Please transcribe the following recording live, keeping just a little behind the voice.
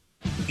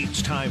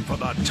It's time for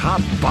the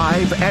top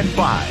 5 at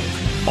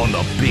 5 on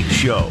the Big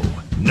Show.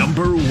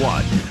 Number 1.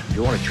 If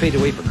you want to trade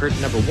away for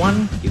curtain number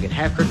 1, you can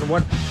have curtain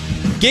 1.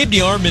 Gabe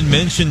DeArmond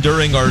mentioned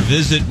during our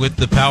visit with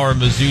the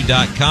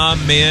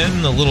PowerMizzou.com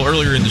man a little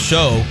earlier in the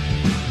show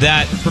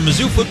that for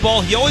Mizzou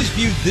football, he always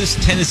viewed this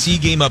Tennessee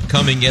game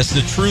upcoming as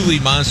the truly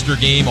monster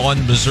game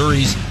on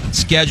Missouri's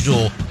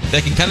schedule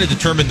that can kind of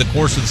determine the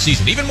course of the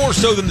season, even more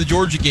so than the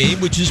Georgia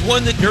game, which is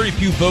one that very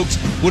few folks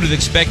would have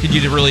expected you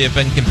to really have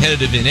been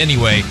competitive in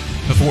anyway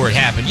before it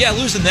happened. Yeah,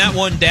 losing that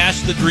one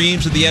dashed the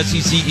dreams of the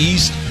SEC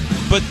East,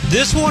 but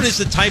this one is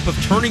the type of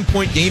turning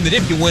point game that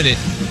if you win it,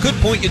 could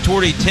point you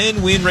toward a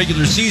 10-win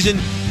regular season,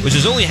 which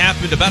has only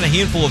happened about a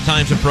handful of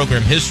times in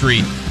program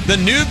history. The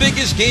new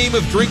biggest game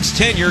of Drink's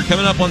tenure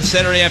coming up on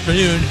Saturday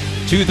afternoon,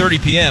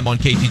 2:30 p.m. on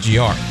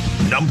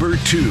KTGR. Number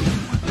 2.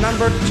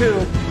 Number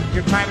 2,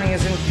 your timing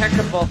is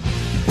impeccable.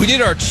 We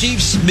did our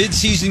Chiefs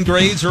midseason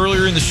grades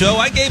earlier in the show.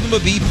 I gave them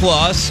a B+.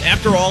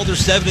 After all, they're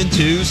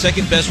 7-2,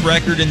 second best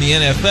record in the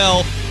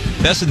NFL.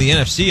 Best in the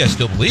NFC, I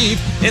still believe.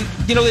 And,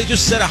 they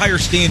just set a higher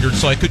standard,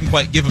 so I couldn't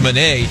quite give them an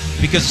A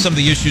because of some of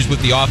the issues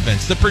with the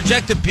offense. The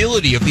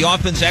projectability of the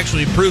offense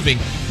actually improving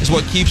is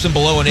what keeps them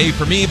below an A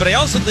for me, but I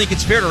also think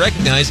it's fair to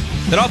recognize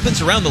that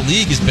offense around the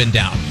league has been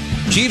down.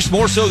 Chiefs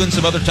more so than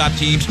some other top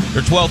teams.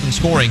 They're 12th in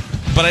scoring,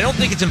 but I don't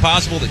think it's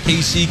impossible that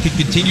KC could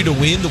continue to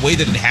win the way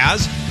that it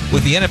has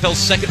with the NFL's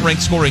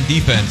second-ranked scoring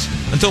defense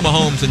until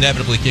Mahomes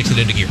inevitably kicks it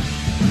into gear.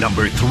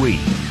 Number 3.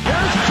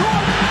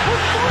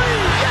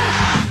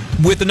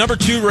 With the number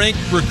 2 ranked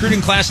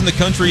recruiting class in the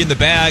country in the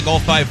bag, all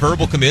 5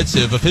 verbal commits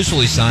have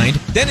officially signed.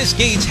 Dennis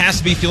Gates has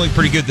to be feeling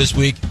pretty good this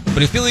week, but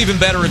he'll feel even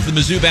better if the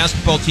Mizzou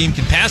basketball team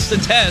can pass the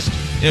test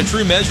in a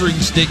true measuring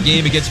stick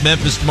game against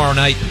Memphis tomorrow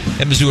night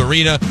at Mizzou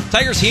Arena.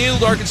 Tigers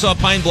handled Arkansas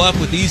Pine Bluff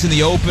with ease in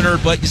the opener,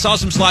 but you saw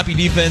some sloppy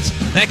defense.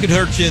 That could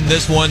hurt you in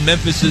this one.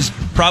 Memphis is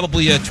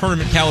probably a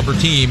tournament-caliber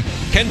team.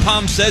 Ken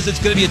Pom says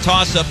it's going to be a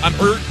toss-up. I'm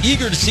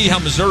eager to see how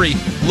Missouri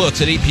looks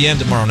at 8 p.m.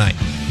 tomorrow night.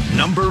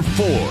 Number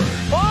 4.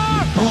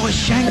 Oh, I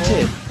shanked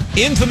it.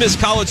 Infamous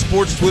college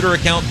sports Twitter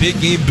account Big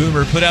Game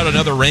Boomer put out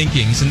another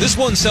rankings, and this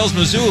one sells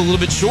Mizzou a little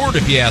bit short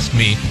if you ask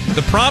me.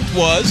 The prompt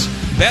was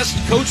best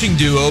coaching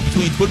duo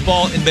between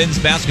football and men's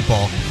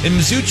basketball, and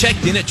Mizzou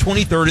checked in at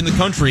 23rd in the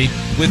country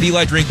with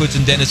Eli Drinkwitz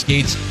and Dennis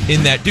Gates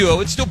in that duo.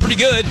 It's still pretty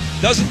good.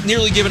 Doesn't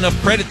nearly give enough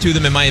credit to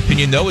them, in my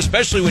opinion, though,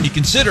 especially when you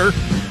consider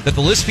that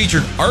the list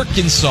featured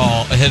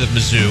Arkansas ahead of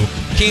Mizzou.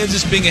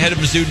 Kansas being ahead of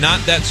Mizzou, not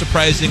that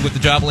surprising with the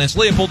job Lance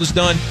Leopold has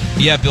done.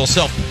 You have Bill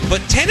Self.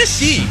 But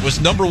Tennessee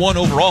was number 1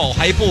 overall.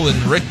 Heupel and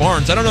Rick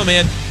Barnes. I don't know,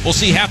 man. We'll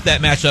see half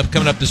that matchup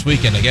coming up this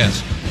weekend, I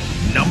guess.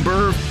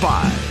 Number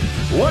 5.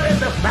 What is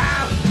the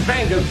 5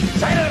 fingers?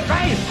 Say to the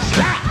face.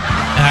 Stop.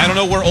 I don't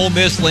know where Ole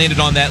Miss landed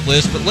on that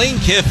list, but Lane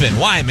Kiffin,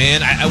 why,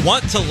 man? I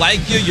want to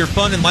like you. You're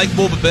fun and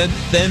likable, but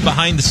then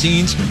behind the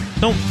scenes,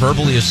 don't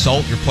verbally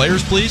assault your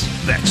players, please.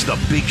 That's the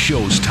Big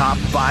Show's top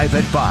 5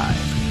 at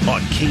 5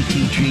 on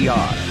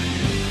KTGR.